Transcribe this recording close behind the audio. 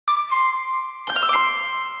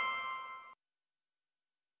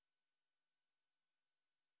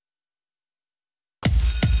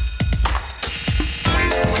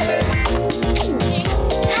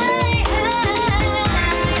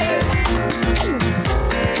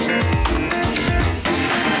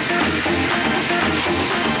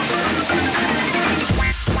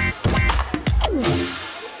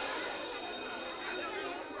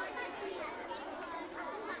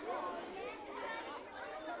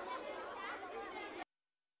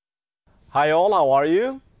Hi all, how are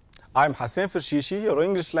you? I'm Hassan Fershishi, your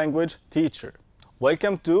English language teacher.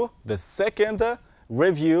 Welcome to the second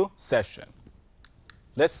review session.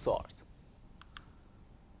 Let's start.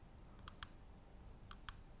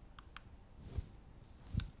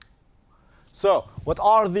 So, what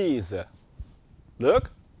are these?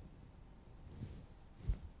 Look.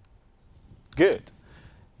 Good.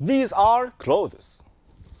 These are clothes.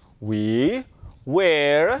 We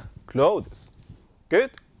wear clothes.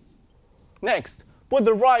 Good. Next, put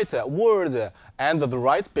the right word and the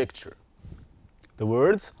right picture. The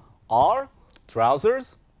words are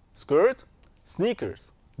trousers, skirt, sneakers,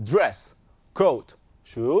 dress, coat,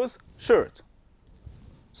 shoes, shirt.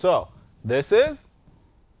 So, this is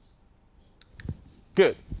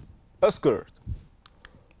good, a skirt.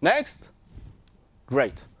 Next,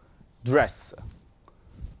 great, dress.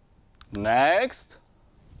 Next,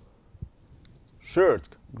 shirt,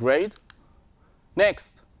 great.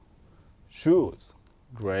 Next, shoes,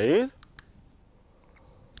 great.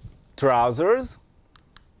 Trousers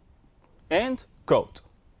and coat.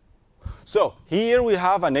 So here we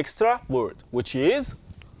have an extra word, which is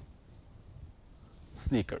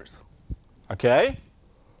sneakers. Okay?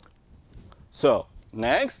 So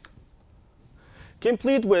next,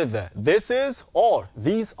 complete with this is or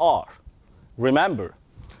these are. Remember,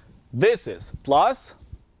 this is plus,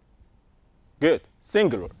 good,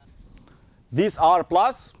 singular. These are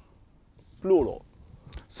plus, plural.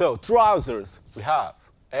 So trousers we have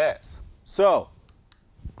S. So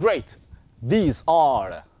great. These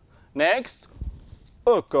are. Next,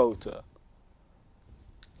 a coat.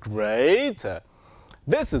 Great.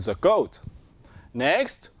 This is a coat.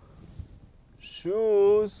 Next,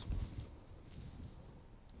 shoes.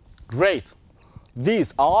 Great.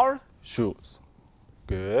 These are shoes.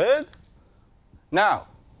 Good. Now,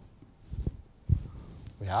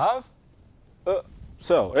 we have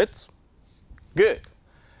so it's good.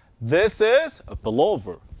 This is a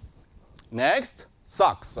pullover. Next,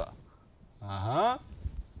 socks.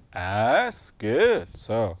 Yes, good.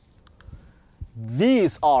 So,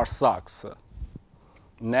 these are socks.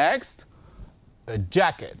 Next, a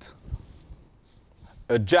jacket.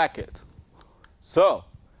 A jacket. So,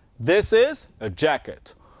 this is a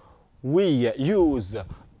jacket. We use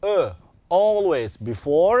a always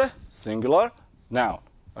before singular noun.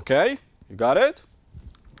 Okay? You got it?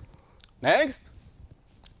 Next,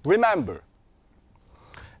 remember,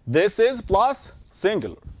 this is plus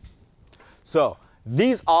singular. So,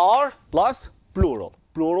 these are plus plural.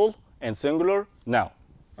 Plural and singular noun.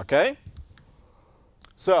 Okay?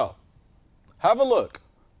 So, have a look.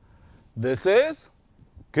 This is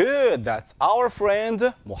good. That's our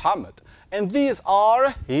friend Muhammad. And these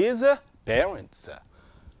are his parents.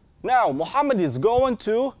 Now, Muhammad is going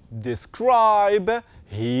to describe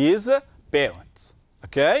his parents.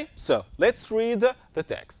 Okay? So, let's read the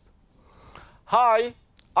text. Hi,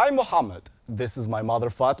 I'm Muhammad. This is my mother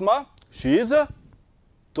Fatma. She's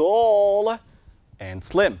tall and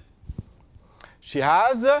slim. She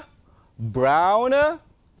has brown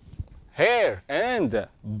hair and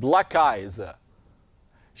black eyes.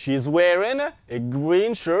 She's wearing a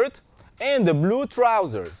green shirt and blue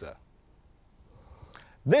trousers.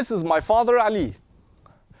 This is my father Ali.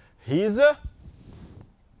 He's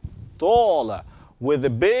tall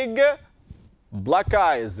with big black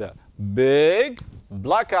eyes. Big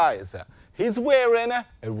black eyes. He's wearing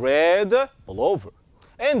a red pullover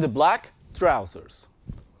and black trousers.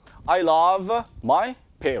 I love my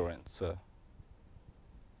parents.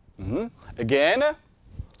 Again,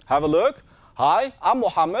 have a look. Hi, I'm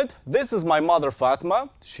Muhammad. This is my mother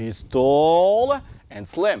Fatma. She's tall and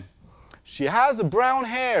slim. She has brown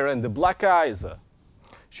hair and black eyes.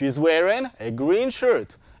 She's wearing a green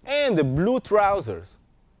shirt and blue trousers.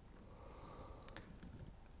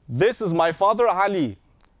 This is my father Ali.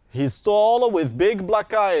 He's tall with big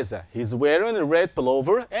black eyes. He's wearing a red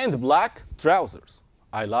pullover and black trousers.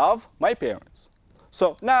 I love my parents.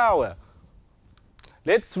 So now,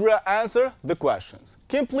 let's answer the questions.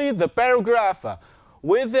 Complete the paragraph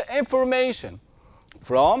with the information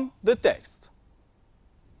from the text.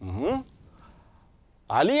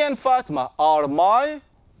 Ali and Fatma are my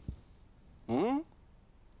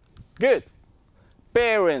good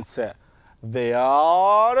parents. They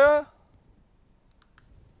are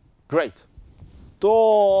great,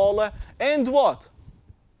 tall, and what?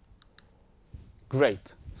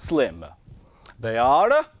 Great, slim. They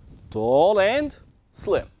are tall and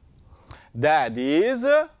slim. Dad is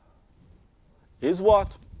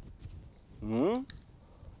what?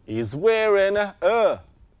 Is wearing a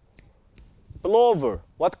pullover.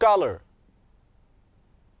 What color?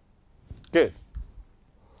 Good.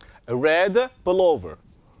 A red pullover.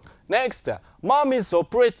 Next, Mom is so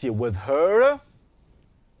pretty with her,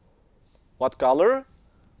 what color?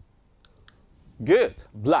 Good,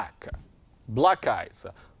 black. Black eyes.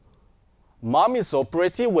 Mom is so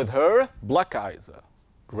pretty with her black eyes.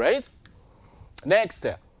 Great. Next,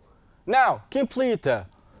 now complete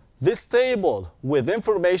this table with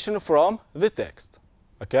information from the text.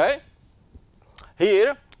 Okay?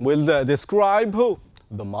 Here we'll describe who?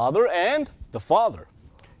 The mother and the father.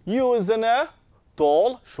 Using a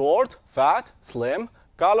tall, short, fat, slim,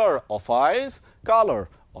 color of eyes, color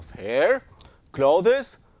of hair,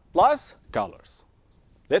 clothes, plus colors.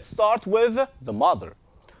 Let's start with the mother.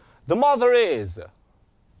 The mother is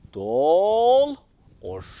tall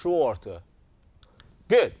or short?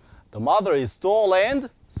 Good. The mother is tall and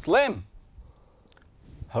slim.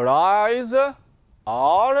 Her eyes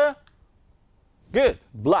are good,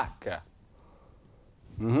 black.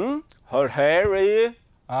 Her hair is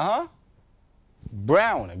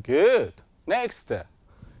brown. Good. Next,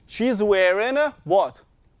 she's wearing what?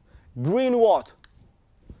 Green what?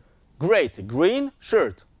 Great, green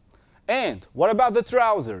shirt. And what about the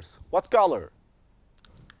trousers? What color?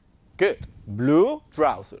 Good, blue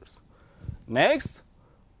trousers. Next,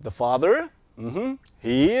 the father.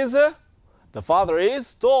 The father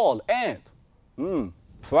is tall and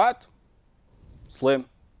fat, slim.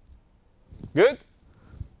 Good.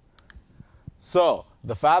 So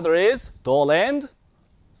the father is tall and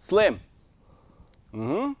slim.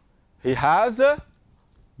 He has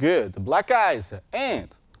good black eyes and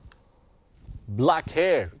black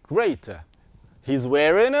hair. Great. He's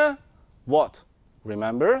wearing what?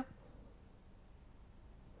 Remember?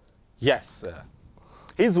 Yes.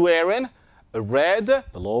 He's wearing a red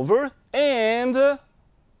pullover and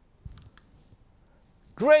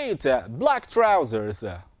great black trousers.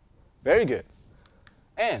 Very good.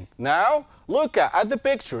 And now look at the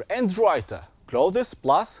picture and write clothes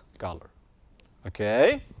plus color.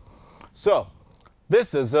 Okay? So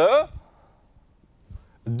this is a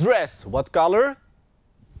dress. What color?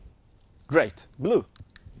 Great, blue.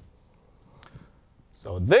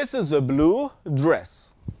 So this is a blue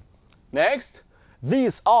dress. Next,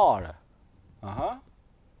 these are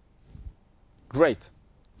great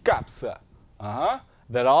caps.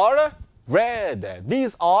 That are red.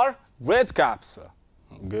 These are red caps.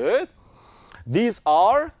 Good. These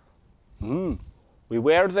are we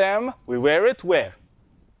wear them. We wear it where?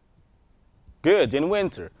 Good, in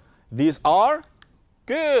winter. These are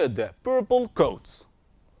good purple coats.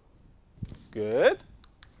 Good.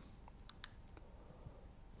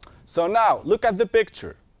 So now look at the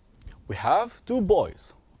picture. We have two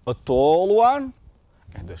boys, a tall one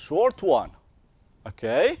and a short one.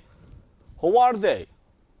 Okay? Who are they?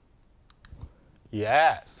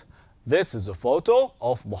 Yes, this is a photo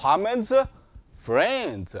of Muhammad's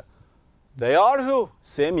friends. They are who?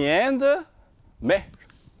 Semi and Mehr.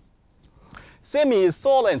 Semi is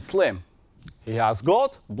tall and slim. He has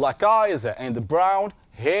got black eyes and brown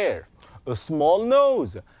hair, a small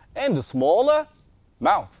nose and a small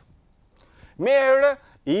mouth. Mehr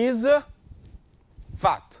is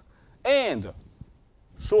fat and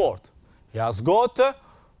short. He has got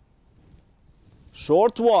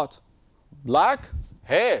short what? Black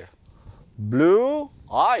hair, blue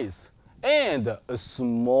eyes, and a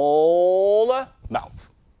small mouth.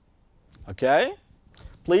 Okay?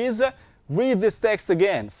 Please read this text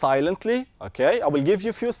again silently. Okay? I will give you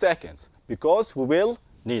a few seconds because we will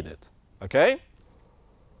need it. Okay?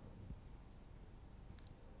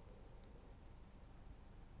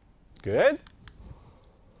 Good.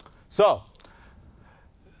 So,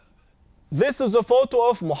 this is a photo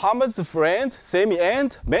of Muhammad's friend, Sami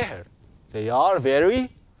and Mehr. They are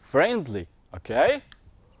very friendly, okay?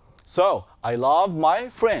 So, I love my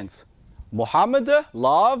friends. Muhammad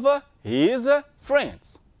love his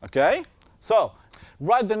friends, okay? So,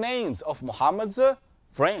 write the names of Muhammad's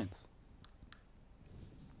friends.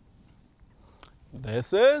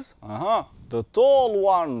 This is the tall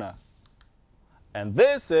one. And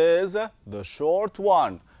this is the short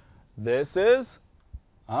one. This is,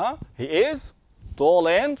 he is tall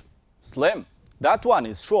and slim. That one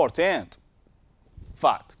is short and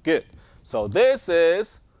fat. Good. So this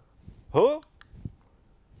is who?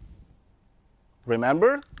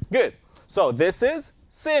 Remember? Good. So this is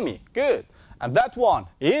Semi. Good. And that one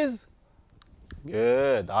is?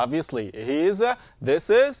 Good. Obviously, he is, this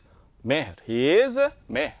is Mehr. He is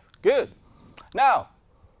Mehr. Good. Now,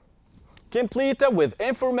 complete with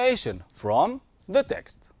information from the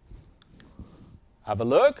text. Have a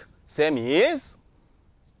look. Semi is,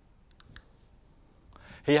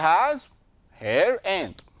 he has hair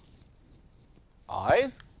and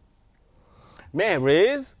eyes. Mehr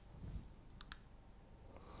is,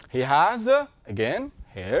 He has, again,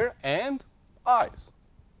 hair and eyes.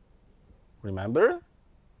 Remember?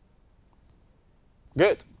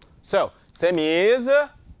 Good. So, Sammy is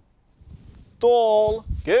tall.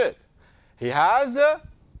 Good. He has,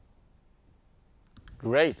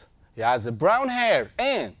 great. He has brown hair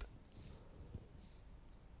and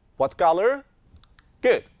what color?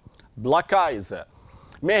 Good. Black eyes.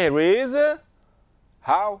 Meher is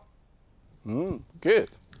how? Good.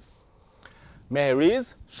 Meher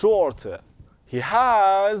is short. He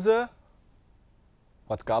has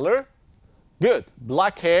what color? Good.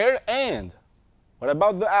 Black hair and what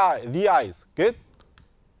about the eyes? Good.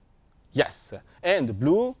 Yes. And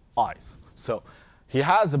blue eyes. So he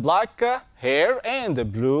has black hair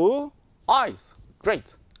and blue eyes.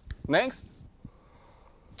 Great. Next.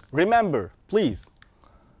 Remember, please,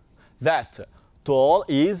 that tall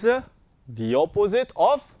is the opposite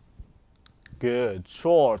of good,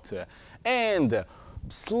 short. And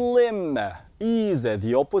slim is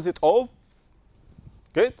the opposite of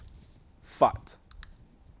good, fat.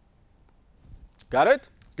 Got it?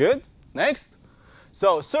 Good. Next.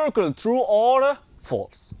 So circle true or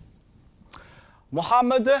false.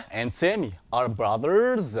 Muhammad and Sami are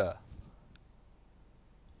brothers.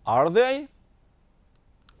 Are they?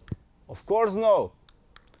 Of course no.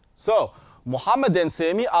 So Muhammad and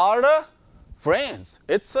Sami are friends.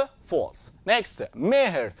 It's false. Next.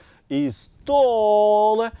 Meher is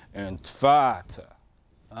tall and fat.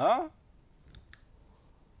 Huh?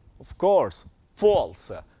 Of course,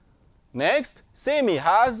 false. Next, Sami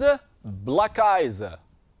has black eyes.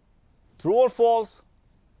 True or false?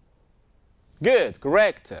 Good,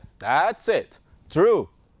 correct. That's it. True.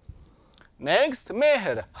 Next,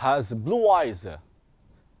 Meher has blue eyes.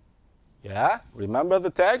 Yeah, remember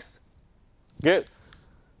the text? Good.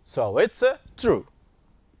 So it's true.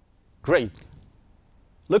 Great.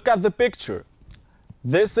 Look at the picture.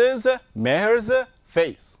 This is Meher's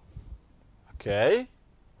face. Okay?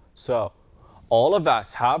 So, all of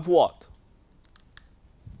us have what?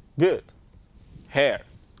 Good. Hair.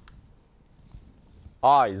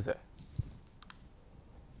 Eyes.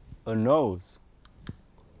 A nose.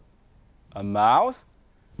 A mouth.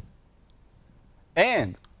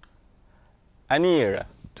 And an ear.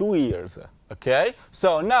 2 ears. Okay?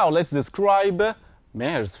 So, now let's describe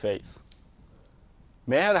Meher's face.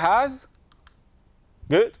 Meher has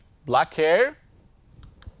good black hair,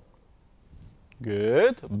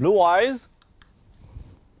 good blue eyes,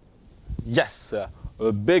 yes,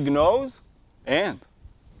 a big nose, and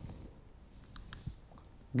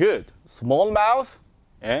good small mouth,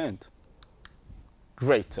 and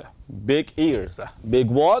great big ears. Big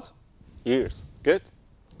what? Ears. Good.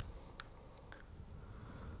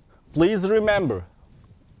 Please remember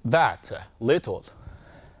that little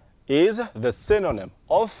is the synonym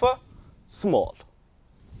of small.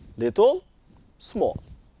 Little, small.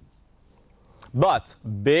 But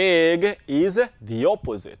big is the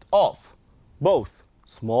opposite of both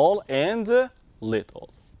small and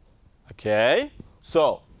little. Okay?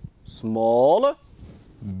 So, small,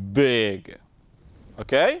 big.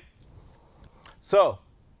 Okay? So,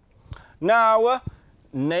 now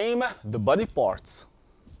name the body parts.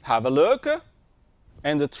 Have a look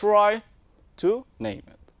and try to name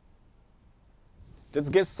it. Let's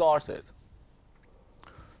get started.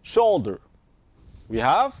 Shoulder. We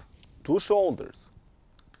have 2 shoulders.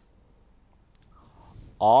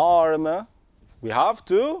 Arm. We have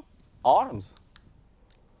 2 arms.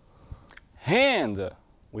 Hand.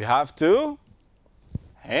 We have 2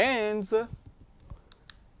 hands.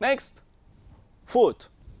 Next. Foot.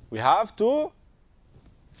 We have 2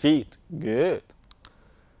 feet. Good.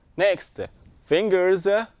 Next. Fingers.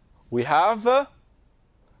 We have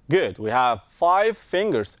good. We have 5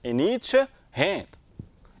 fingers in each hand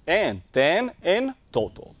and 10 in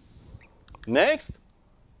total. Next,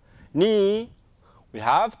 knee. We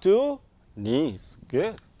have 2 knees.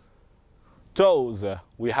 Good. Toes.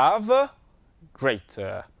 We have great.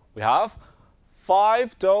 We have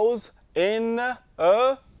 5 toes in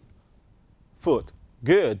a foot.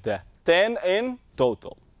 Good. 10 in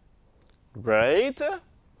total. Great.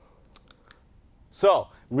 So,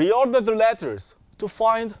 reorder the letters to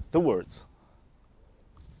find the words.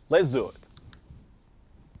 Let's do it.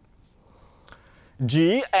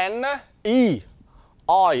 G-N-E-I-F-R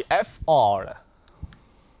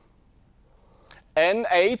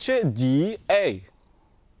N-H-D-A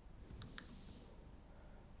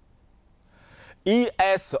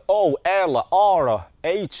E-S-O-L-R-H-U-D.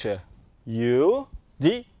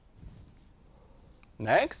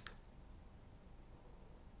 Next.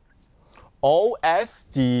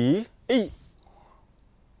 O-S-T-E.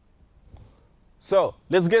 So,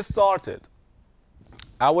 let's get started.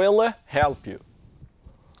 I will help you.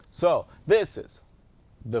 So this is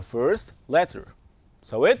the first letter.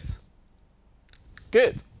 So it's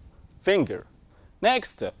good. Finger.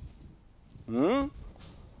 Next.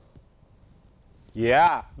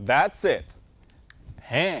 Yeah, that's it.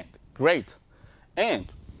 Hand. Great.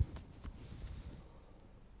 And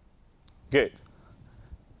good.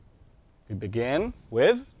 We begin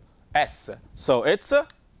with S. So it's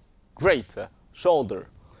great. Shoulder.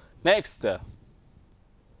 Next.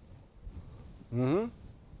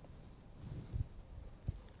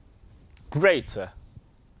 Great.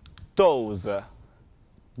 Toes.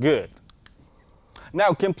 Good.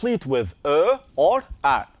 Now complete with or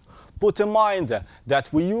an. Put in mind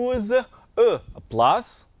that we use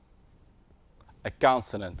plus a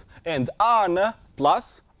consonant and an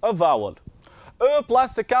plus a vowel.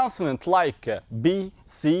 Plus a consonant like B,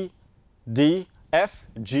 C, D, F,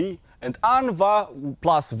 G, and an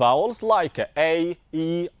plus vowels like A,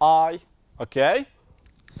 E, I. Okay?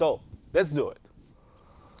 So let's do it.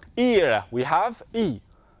 Ear, we have E.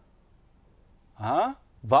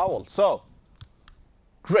 Vowel. So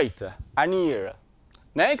great, an ear.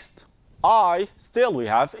 Next, I, still we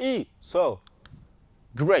have E. So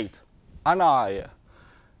great, an eye.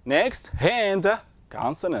 Next, hand,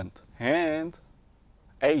 consonant, hand,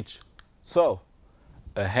 H. So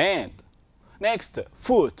a hand. Next,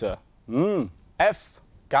 foot, F,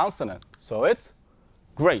 consonant. So it's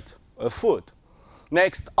great, a foot.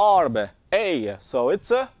 Next, arm, A. So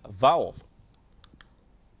it's a vowel.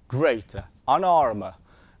 Great, an arm.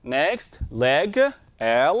 Next, leg,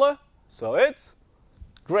 L. So it's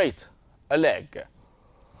great, a leg.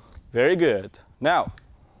 Very good. Now,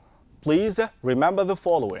 please remember the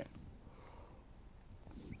following.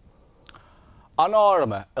 An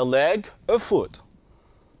arm, a leg, a foot.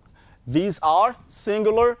 These are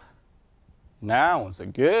singular nouns.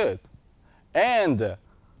 Good. And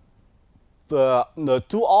the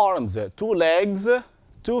two arms, two legs,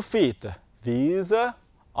 2 feet. These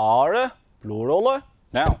are plural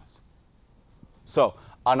nouns. So,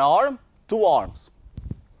 an arm, 2 arms.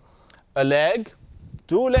 A leg,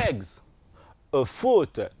 2 legs. A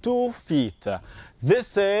foot, 2 feet.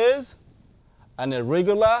 This is an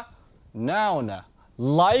irregular noun,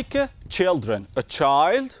 like children. A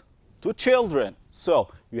child, 2 children. So,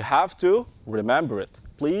 you have to remember it.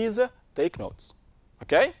 Please take notes.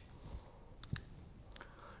 Okay?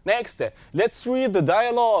 Next, let's read the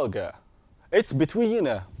dialogue. It's between,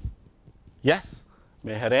 yes,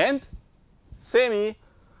 Meher and Semi.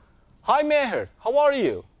 Hi, Meher. How are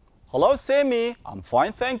you? Hello, Semi. I'm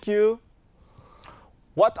fine, thank you.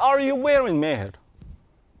 What are you wearing, Meher?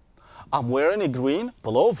 I'm wearing a green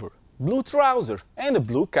pullover, blue trouser, and a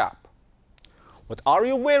blue cap. What are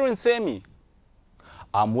you wearing, Semi?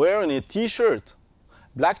 I'm wearing a t-shirt,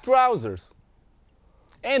 black trousers,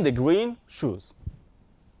 and the green shoes.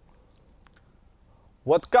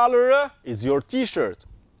 What color is your t-shirt?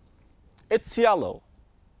 It's yellow.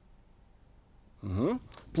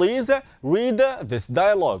 Please read this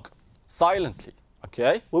dialogue silently,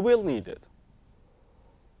 okay? We will need it.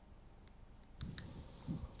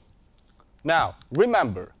 Now,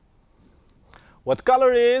 remember, what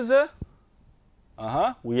color is?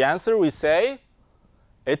 We answer, we say,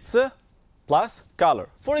 it's plus color.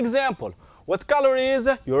 For example, what color is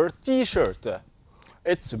your t-shirt?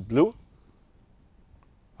 It's blue.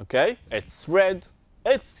 Okay, it's red,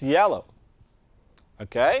 it's yellow.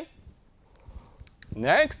 Okay?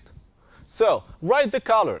 Next. So, write the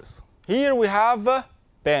colors. Here we have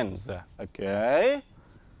pens. Okay?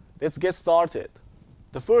 Let's get started.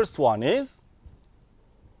 The first one is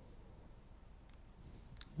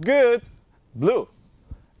good, blue.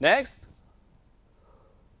 Next.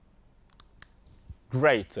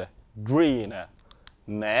 Great, green.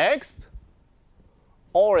 Next.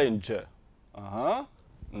 Orange.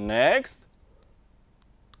 Next.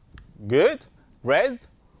 Good, red.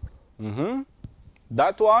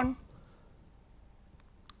 That one.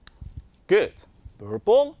 Good,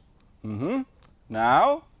 purple.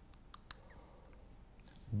 Now,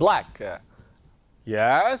 black.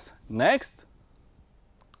 Yes, next.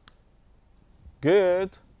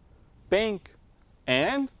 Good, pink.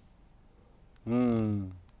 And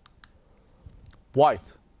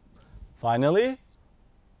white. Finally,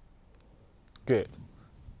 good,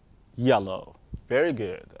 yellow. Very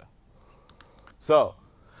good. So,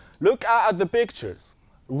 look at the pictures.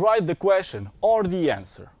 Write the question or the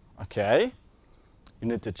answer. Okay? You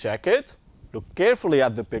need to check it. Look carefully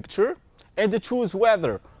at the picture and choose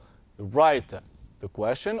whether you write the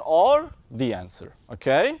question or the answer.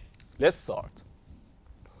 Okay? Let's start.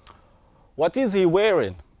 What is he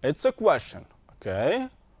wearing? It's a question. Okay?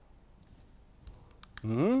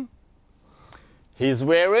 He's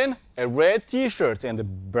wearing a red t-shirt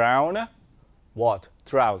and brown what?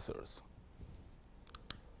 Trousers.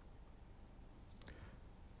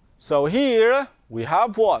 So here we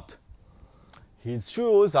have what? His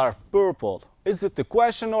shoes are purple. Is it a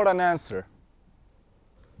question or an answer?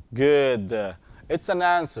 Good. It's an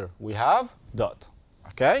answer. We have dot.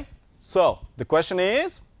 Okay? So the question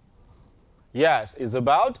is, yes, is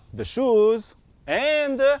about the shoes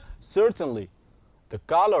and certainly the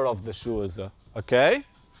color of the shoes. Okay?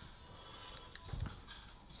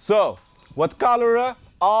 So, what color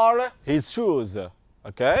are his shoes?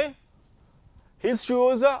 Okay? His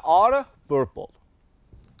shoes are purple.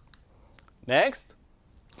 Next,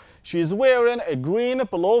 she's wearing a green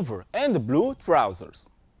pullover and blue trousers.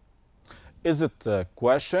 Is it a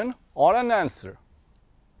question or an answer?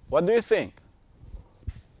 What do you think?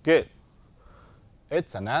 Good.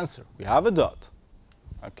 It's an answer. We have a dot.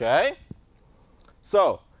 Okay?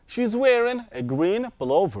 So, she's wearing a green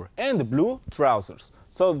pullover and blue trousers.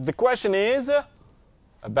 So, the question is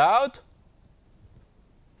about,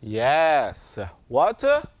 yes, what?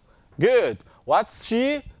 Good. What's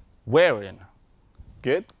she wearing?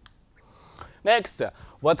 Good. Next,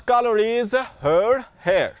 what color is her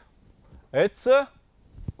hair? It's,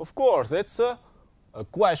 of course, it's a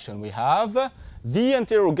question. We have the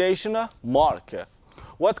interrogation mark.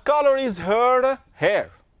 What color is her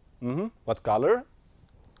hair? What color?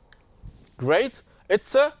 Great.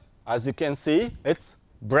 It's, as you can see, it's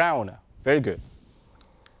brown. Very good.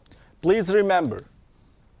 Please remember,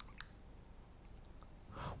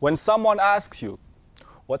 when someone asks you,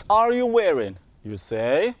 what are you wearing? You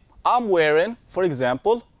say, I'm wearing, for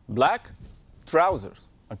example, black trousers.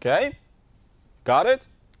 Okay? Got it?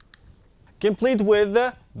 Complete with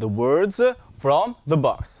the words from the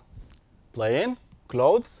box. Playing,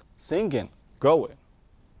 clothes, singing, going.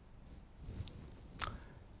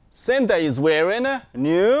 Cinda is wearing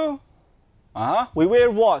new. We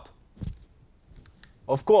wear what?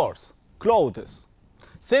 Of course, clothes.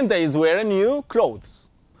 Cinda is wearing new clothes.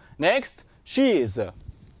 Next, she is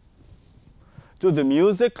to the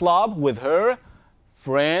music club with her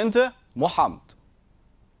friend Muhammad.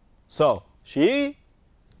 So,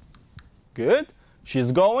 good.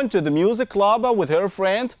 She's going to the music club with her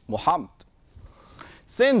friend Muhammad.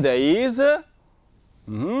 Cinda is,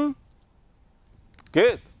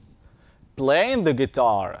 good, playing the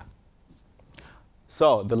guitar.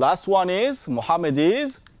 So, the last one is, Muhammad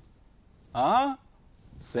is,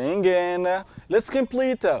 singing. Let's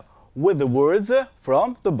complete with the words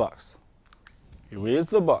from the box. Here is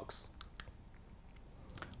the box.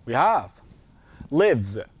 We have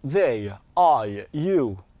lives, they, I,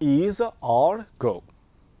 you, is, are, go.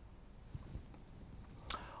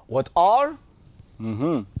 What are?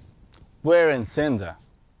 Wearing Cinda.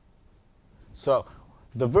 So,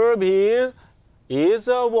 the verb here is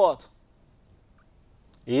what?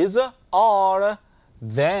 Is are.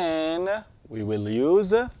 Then we will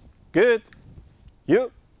use good.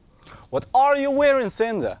 You. What are you wearing,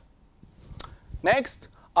 Cinda? Next,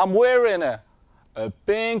 I'm wearing a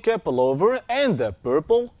pink pullover and a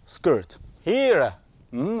purple skirt. Here,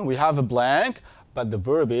 we have a blank, but the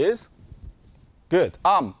verb is good.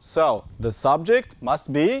 So the subject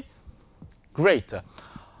must be great.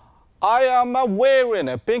 I am wearing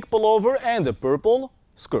a pink pullover and a purple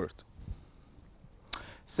skirt.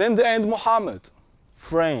 Cinda and Muhammad,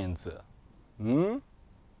 friends.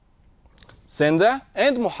 Cinda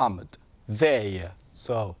and Muhammad, they.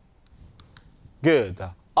 So, good.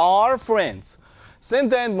 Are friends.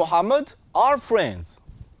 Cinda and Muhammad are friends.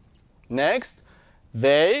 Next,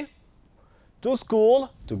 they to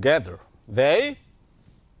school together. They,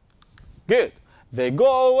 good. They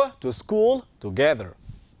go to school together.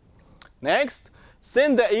 Next,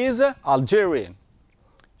 Cinda is Algerian.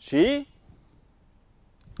 She,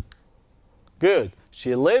 good.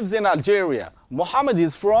 She lives in Algeria. Muhammad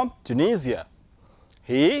is from Tunisia.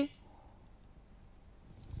 He,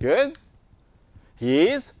 good. He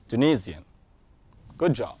is Tunisian.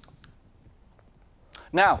 Good job.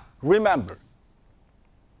 Now, remember,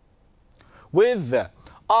 with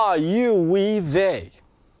I, you, we, they,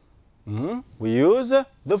 we use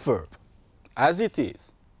the verb as it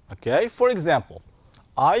is. Okay? For example,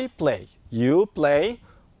 I play, you play,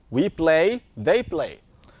 we play, they play.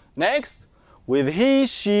 Next, with he,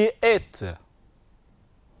 she, it,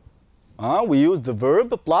 we use the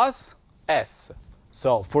verb plus s.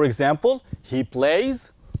 So, for example, he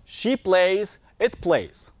plays, she plays, it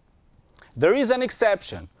plays. There is an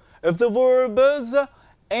exception. If the verbs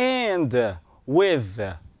end with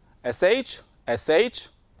sh, sh,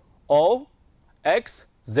 o, x,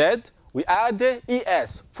 z, we add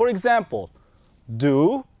es. For example,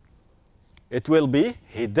 do, it will be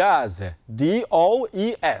he does.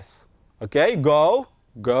 D-O-E-S. Okay? Go,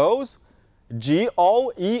 goes.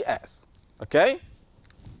 G-O-E-S. Okay?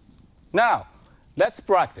 Now, let's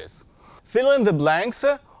practice. Fill in the blanks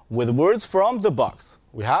with words from the box.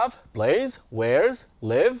 We have plays, wears,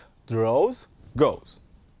 live, draws, goes.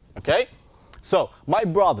 Okay? So, my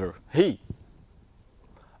brother, he.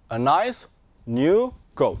 A nice new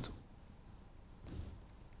coat.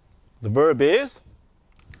 The verb is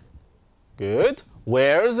good.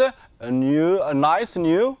 Wears a nice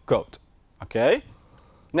new coat. Okay?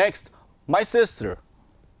 Next, my sister.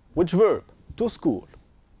 Which verb? To school.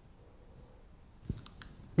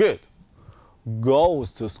 Good.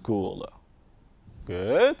 Goes to school.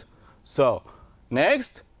 Good. So,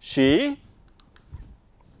 next, she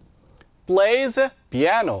plays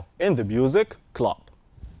piano in the music club.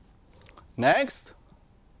 Next,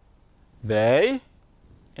 they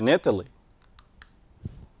in Italy.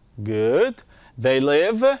 Good. They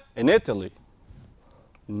live in Italy.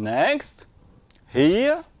 Next,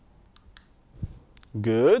 he,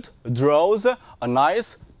 good, draws a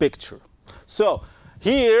nice picture. So,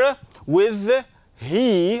 here with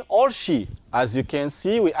he or she, as you can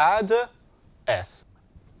see, we add s.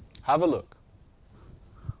 Have a look.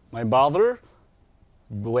 My brother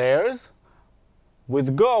wears.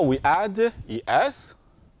 With go, we add es.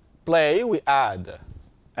 Play, we add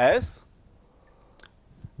s.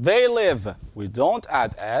 They live, we don't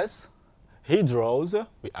add s. He draws,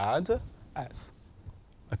 we add s.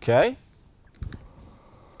 Okay?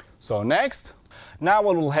 So next, now I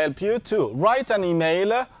will help you to write an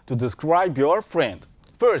email to describe your friend.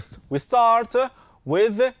 First, we start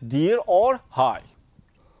with dear or hi.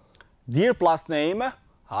 Dear plus name,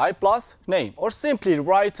 hi plus name. Or simply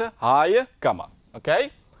write hi, comma.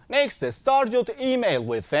 Okay? Next, start your email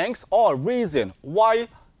with thanks or reason why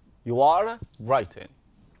you are writing.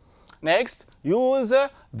 Next, use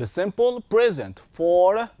the simple present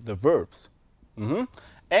for the verbs.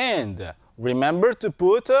 And remember to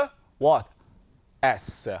put what?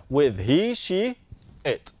 S with he, she,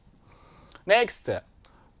 it. Next,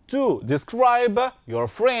 to describe your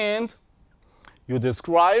friend, you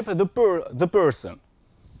describe the person.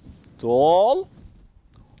 Tall,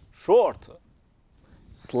 short,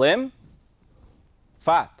 slim,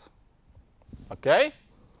 fat. Okay?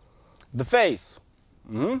 The face,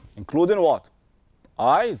 including what?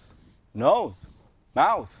 Eyes, nose,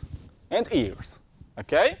 mouth, and ears.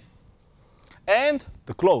 Okay? And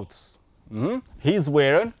the clothes. He's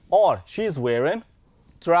wearing or she's wearing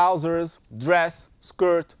trousers, dress,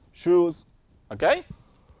 skirt, shoes. Okay?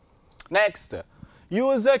 Next,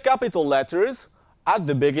 use capital letters at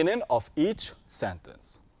the beginning of each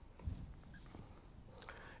sentence.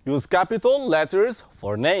 Use capital letters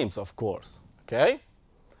for names, of course. Okay?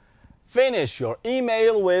 Finish your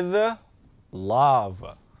email with love.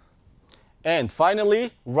 And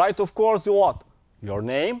finally, write, of course, what? Your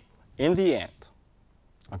name in the end.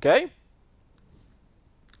 Okay?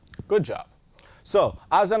 Good job. So,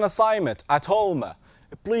 as an assignment at home,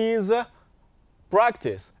 please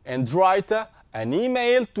practice and write an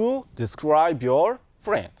email to describe your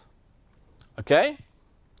friend. Okay?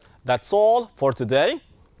 That's all for today.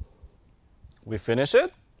 We finish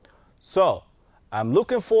it. So, I'm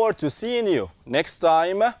looking forward to seeing you next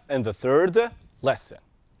time in the third lesson.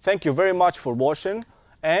 Thank you very much for watching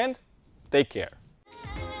and take care.